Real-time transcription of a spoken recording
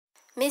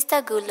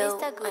Mr. Gulo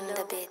on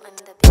the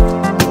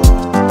beat.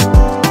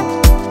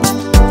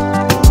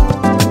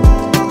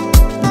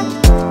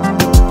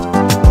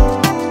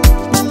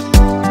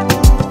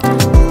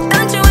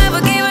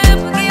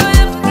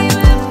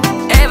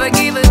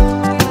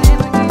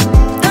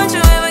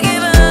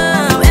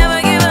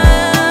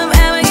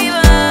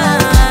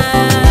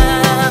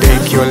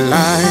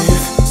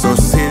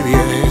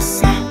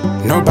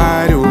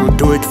 Nobody will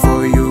do it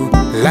for you.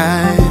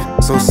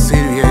 Life so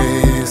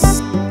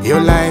serious. Your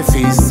life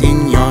is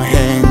in your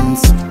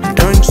hands.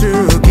 Don't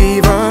you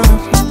give up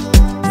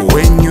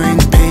when you're in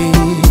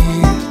pain.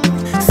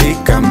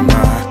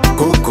 Fikama,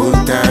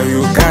 Kukuta,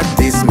 you got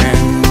this,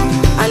 man.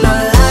 I know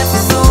life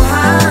is so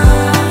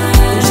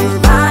hard. You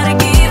gotta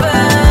give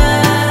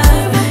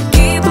up.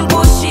 Keep on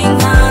pushing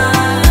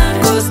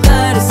hard, 'cause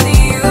God will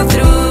see you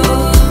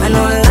through. I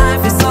know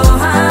life is so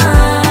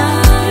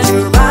hard.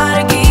 You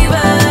gotta give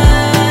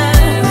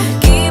up.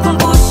 Keep on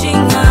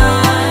pushing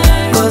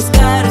hard, 'cause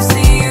God will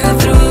see you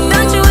through.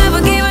 Don't you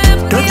ever give up.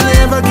 Don't you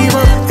ever give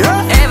up.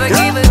 Yeah. Ever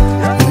give up.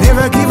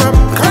 Never give up.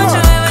 Come on.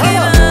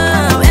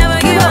 Ever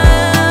give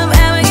up.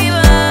 Ever give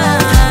up.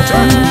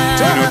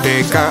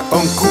 Inoteka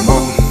onkumo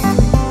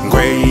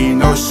ngwe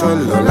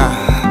inosolola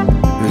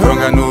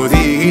longa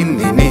nudi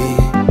inini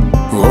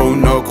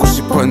uno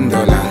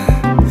kusipondola.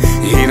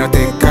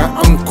 Inoteka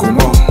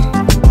onkumo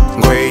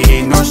ngwe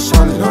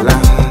inosolola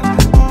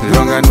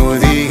longa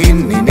nudi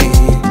inini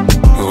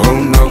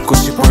uno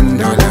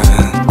kusipondola.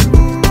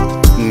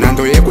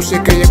 Nando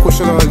yekusheke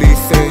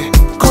yekusololice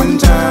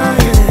konja